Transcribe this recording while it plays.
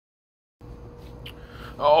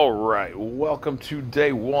All right, welcome to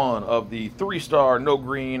day one of the 3-star no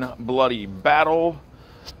green bloody battle.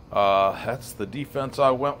 That's the defense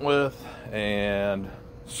I went with, and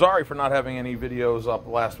sorry for not having any videos up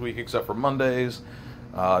last week except for Mondays.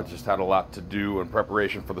 Just had a lot to do in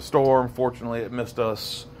preparation for the storm. Fortunately, it missed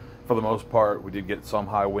us for the most part. We did get some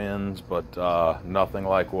high winds, but nothing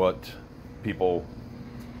like what people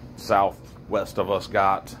southwest of us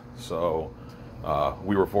got. So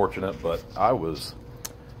we were fortunate, but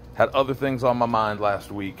had other things on my mind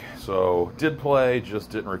last week, so did play,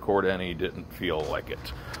 just didn't record any, didn't feel like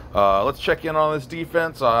it. Let's check in on this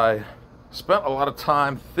defense. I spent a lot of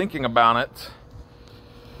time thinking about it,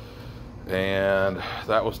 and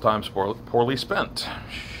that was time poorly spent.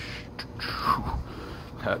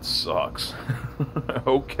 That sucks.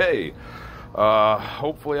 Okay,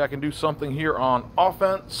 hopefully I can do something here on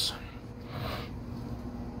offense.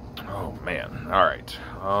 Oh man, all right.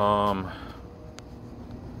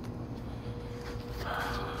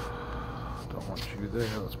 Want you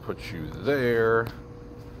there. Let's put you there.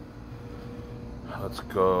 Let's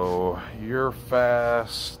go. You're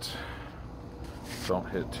fast. Don't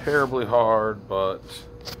hit terribly hard, but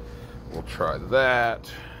we'll try that.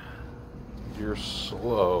 You're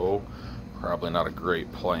slow. Probably not a great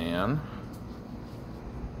plan.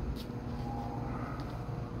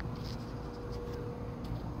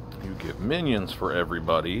 You get minions for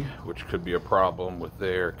everybody, which could be a problem with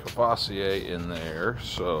their Cavassier in there,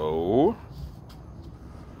 so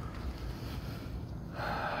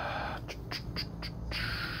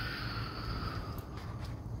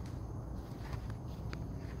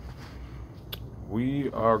we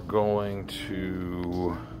are going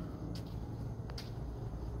to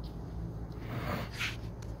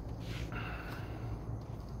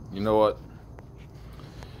you know what?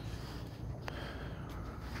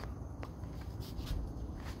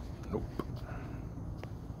 Nope.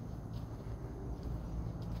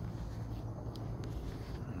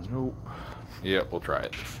 Nope. Yeah, we'll try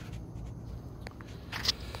it.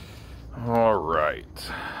 All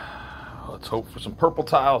right. Let's hope for some purple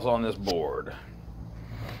tiles on this board.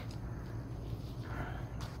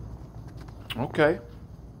 Okay.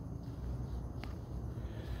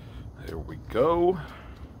 There we go.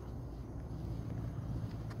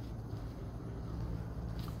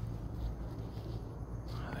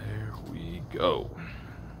 There we go.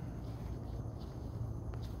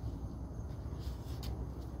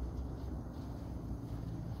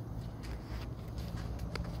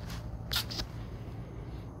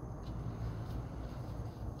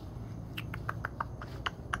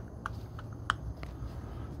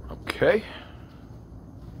 Okay.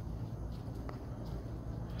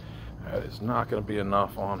 That is not going to be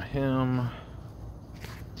enough on him.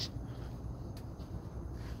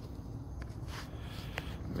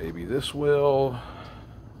 Maybe this will.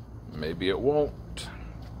 Maybe it won't.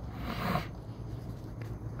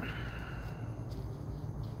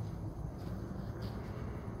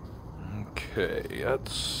 Okay,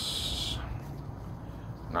 that's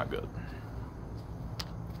not good.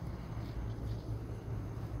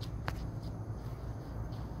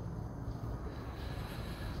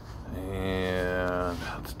 And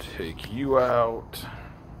let's take you out.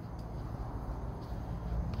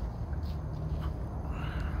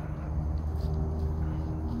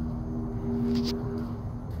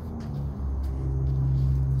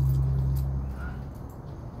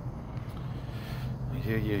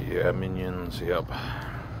 Yeah, minions, yep.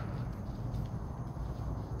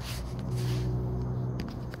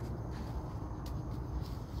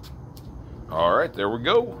 All right, there we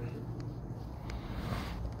go.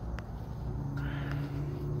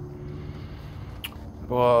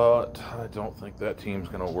 But I don't think that team's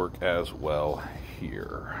going to work as well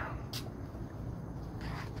here.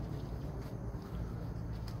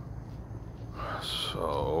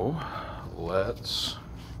 So let's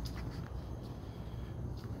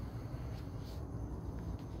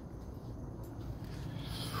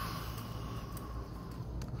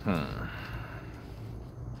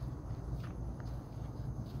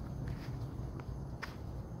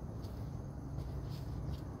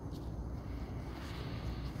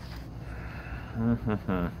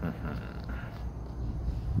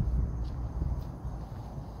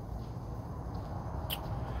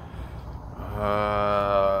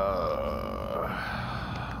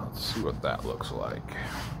let's see what that looks like.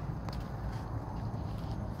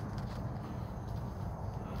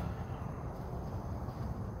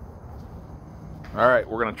 All right,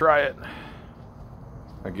 we're gonna try it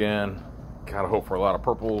again. Gotta hope for a lot of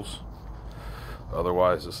purples.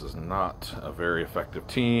 Otherwise, this is not a very effective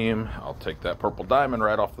team. I'll take that purple diamond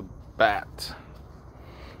right off the bat.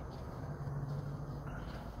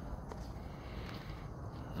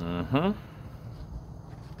 Mm-hmm.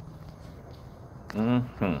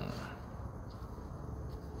 Mm-hmm.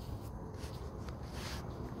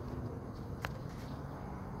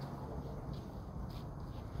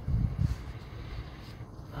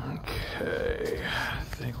 Okay, I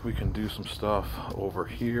think we can do some stuff over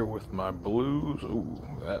here with my blues. Ooh,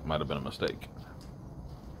 that might have been a mistake.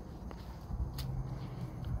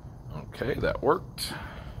 Okay, that worked.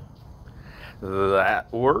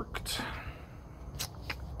 That worked.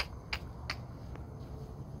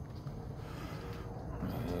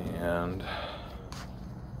 And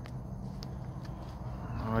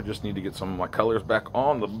I just need to get some of my colors back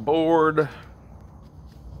on the board.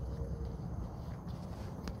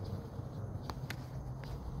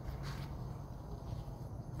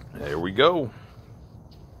 There we go.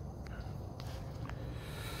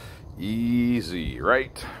 Easy,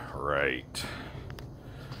 right? Right.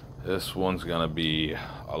 This one's gonna be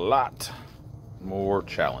a lot more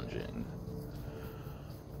challenging.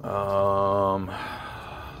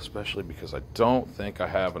 Especially because I don't think I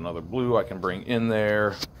have another blue I can bring in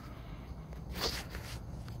there.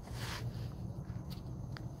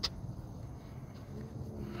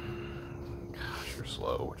 Gosh, you're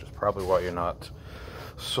slow, which is probably why you're not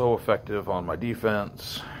so effective on my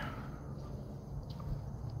defense.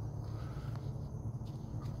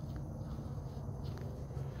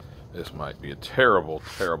 This might be a terrible,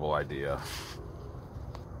 terrible idea.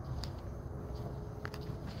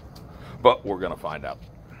 But we're gonna find out.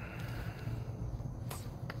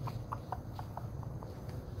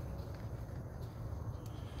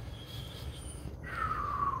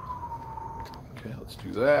 Okay, let's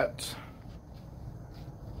do that.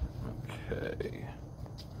 Okay.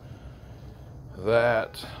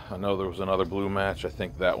 That, I know there was another blue match. I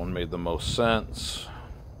think that one made the most sense,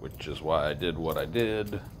 which is why I did what I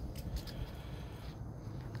did.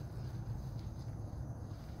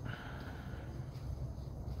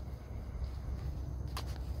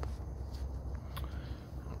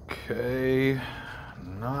 Okay,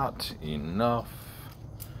 not enough.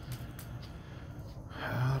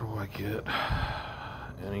 How do I get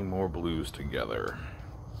any more blues together?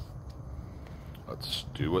 Let's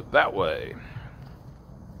do it that way.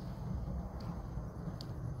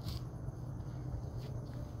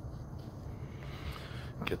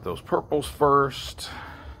 Get those purples first.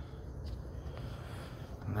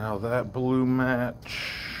 Now that blue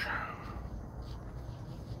match.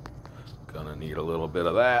 Gonna need a little bit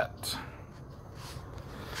of that.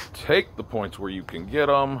 Take the points where you can get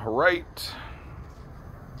them. Right.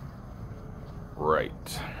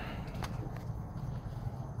 Right.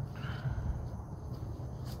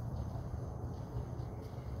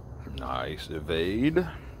 Nice evade.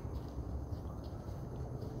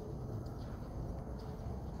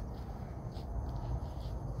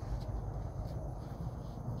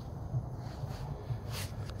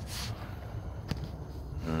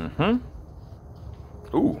 Mm-hmm.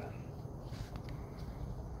 Ooh.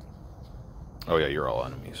 Oh yeah, you're all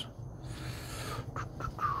enemies.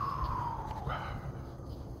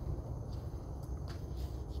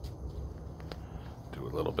 Do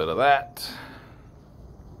a little bit of that.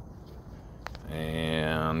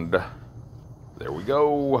 And there we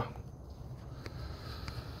go.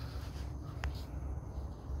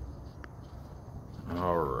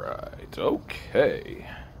 All right, okay.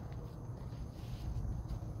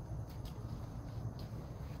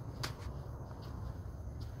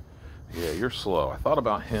 Yeah, you're slow. I thought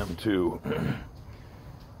about him too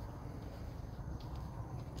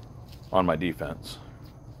on my defense.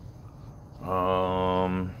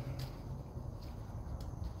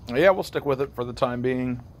 Yeah, we'll stick with it for the time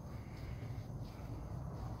being.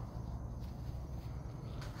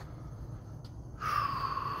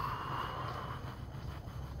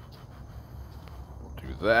 We'll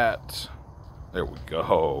do that. There we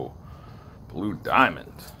go. Blue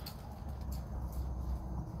diamond.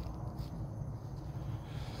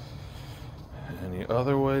 Any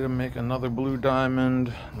other way to make another blue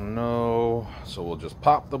diamond? No. So we'll just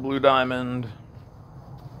pop the blue diamond.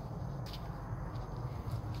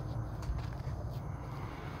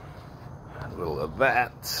 A little of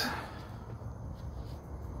that.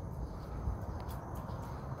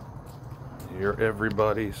 You're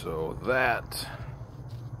everybody, so that.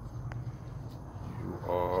 You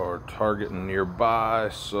are targeting nearby,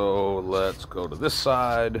 so let's go to this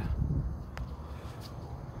side.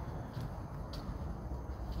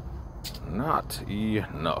 Not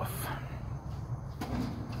enough.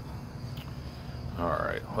 All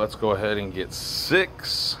right, let's go ahead and get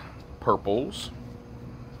 6 purples.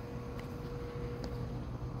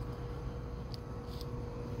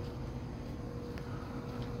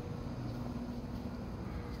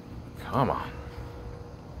 Come on.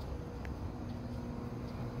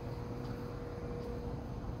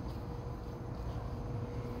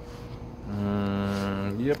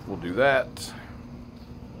 Yep, we'll do that.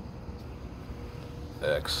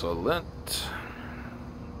 Excellent.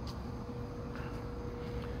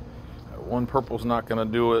 One purple's not going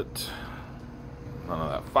to do it. None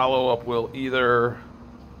of that follow-up will either.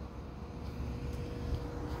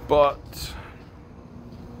 But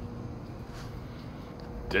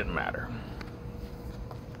didn't matter.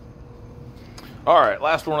 All right,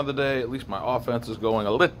 last one of the day. At least my offense is going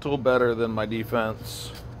a little better than my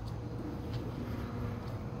defense.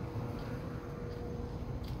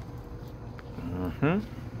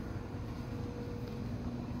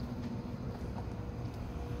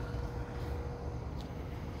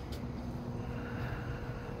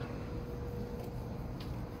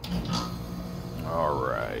 All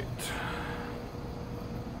right.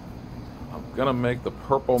 I'm gonna make the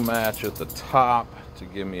purple match at the top to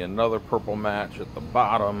give me another purple match at the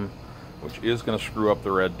bottom, which is gonna screw up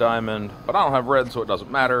the red diamond, but I don't have red, so it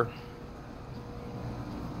doesn't matter.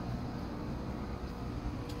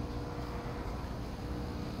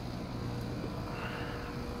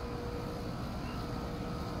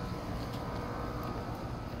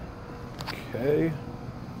 Okay.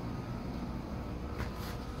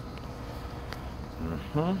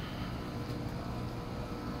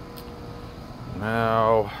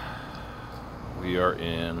 Now we are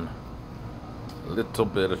in a little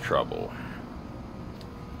bit of trouble.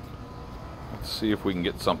 Let's see if we can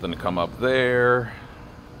get something to come up there.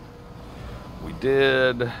 We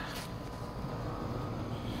did.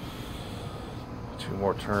 2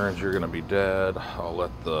 more turns, you're gonna be dead. I'll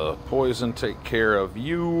let the poison take care of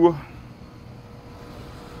you.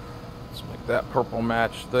 Let's make that purple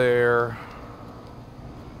match there.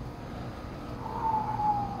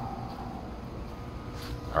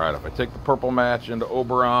 Alright, if I take the purple match into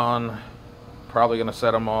Oberon, probably going to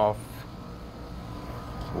set him off.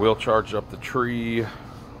 We'll charge up the tree.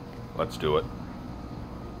 Let's do it.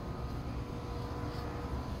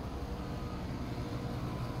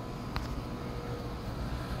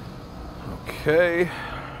 Okay.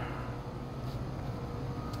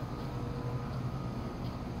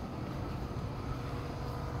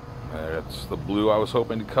 That's the blue I was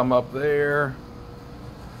hoping to come up there.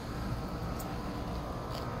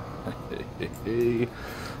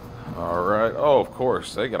 All right. Oh, of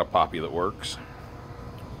course. They got a poppy that works.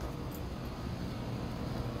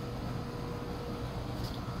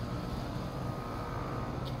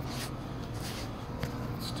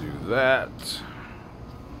 Let's do that.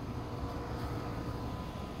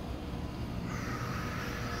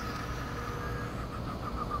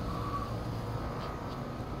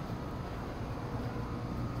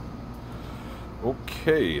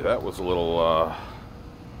 Okay, that was a little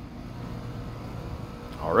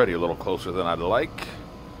already a little closer than I'd like,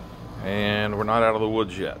 and we're not out of the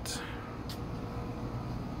woods yet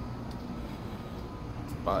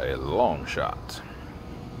by a long shot.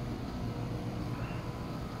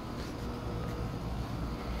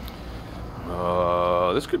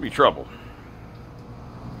 This could be trouble.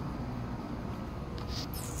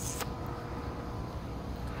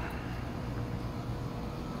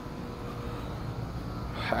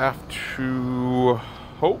 Have to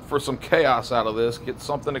hope for some chaos out of this, get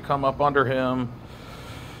something to come up under him.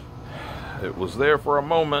 It was there for a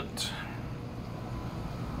moment.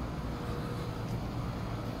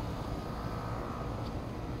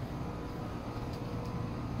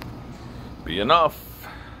 Be enough.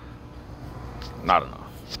 Not enough.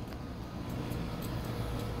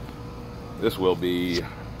 This will be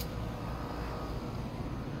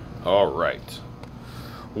all right.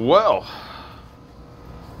 Well,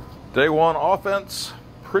 day 1 offense,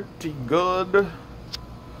 pretty good.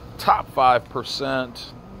 Top 5%.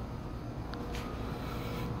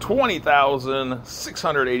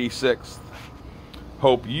 20,686.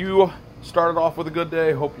 Hope you started off with a good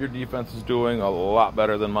day. Hope your defense is doing a lot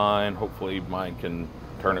better than mine. Hopefully mine can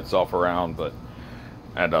turn itself around, but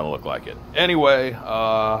that doesn't look like it. Anyway,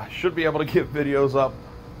 should be able to get videos up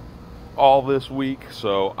all this week,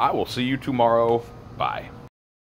 so I will see you tomorrow. Bye.